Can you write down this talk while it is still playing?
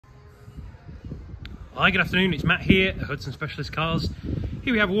Hi, good afternoon, it's Matt here at Hudson Specialist Cars.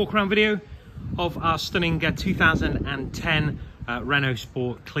 Here we have a walk around video of our stunning 2010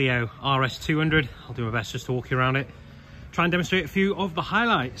 Renaultsport Clio RS200. I'll do my best just to walk you around it, try and demonstrate a few of the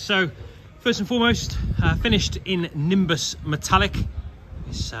highlights. So first and foremost, finished in Nimbus Metallic.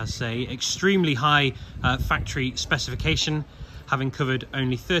 This has a extremely high factory specification, having covered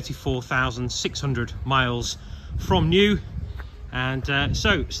only 34,600 miles from new. And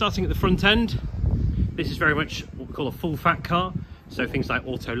so starting at the front end, this is very much what we call a full fat car. So things like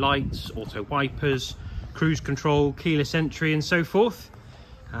auto lights, auto wipers, cruise control, keyless entry and so forth.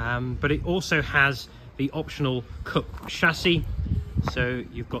 But it also has the optional cup chassis. So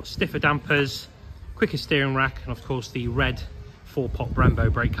you've got stiffer dampers, quicker steering rack, and of course the red 4-pot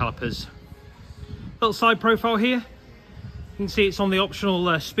Brembo brake calipers. Little side profile here. You can see it's on the optional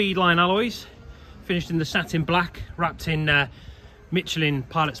Speedline alloys, finished in the satin black, wrapped in Michelin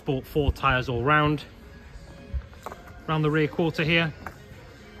PS4 Tyres all round. Around the rear quarter here,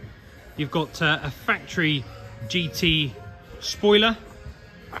 you've got a factory GT spoiler,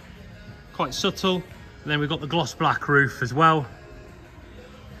 quite subtle, and then we've got the gloss black roof as well.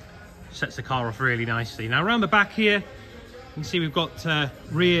 Sets the car off really nicely. Now around the back here, you can see we've got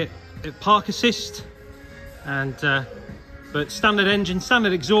rear park assist, and but standard engine,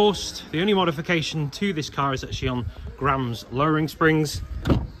 standard exhaust. The only modification to this car is actually on Graham's lowering springs.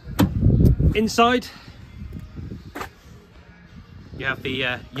 Inside, you have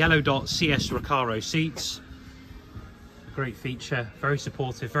the yellow dot CS Recaro seats. Great feature, very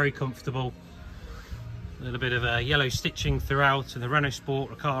supportive, very comfortable. A little bit of yellow stitching throughout, and the Renaultsport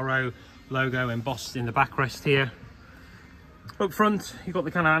Recaro logo embossed in the backrest here. Up front, you've got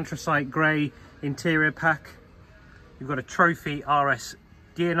the kind of anthracite grey interior pack. You've got a trophy RS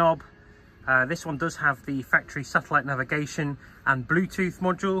gear knob. This one does have the factory satellite navigation and Bluetooth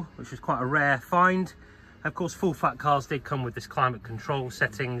module, which is quite a rare find. Of course, full fat cars did come with this climate control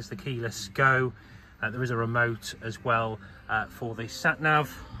settings, the keyless go. There is a remote as well for the sat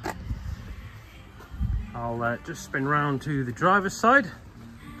nav. I'll just spin round to the driver's side.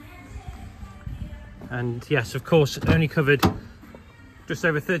 And yes, of course, only covered just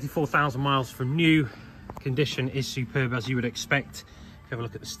over 34,000 miles from new. Condition is superb, as you would expect. If you have a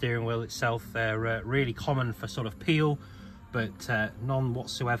look at the steering wheel itself, they're really common for sort of peel, but none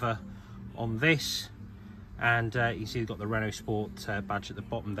whatsoever on this. And you see you've got the Renaultsport badge at the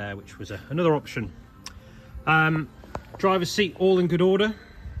bottom there, which was another option. Driver's seat all in good order.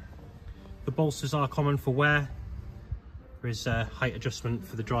 The bolsters are common for wear. There is height adjustment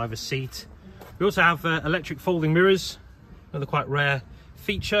for the driver's seat. We also have electric folding mirrors, another quite rare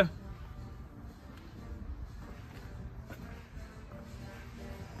feature.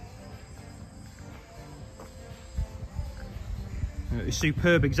 A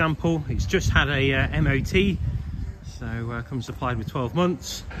superb example. It's just had a MOT, so comes supplied with 12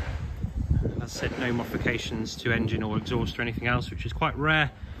 months. As I said, no modifications to engine or exhaust or anything else, which is quite rare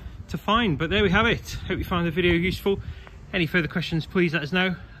to find. But there we have it. Hope you find the video useful. Any further questions, please let us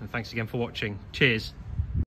know, and thanks again for watching. Cheers.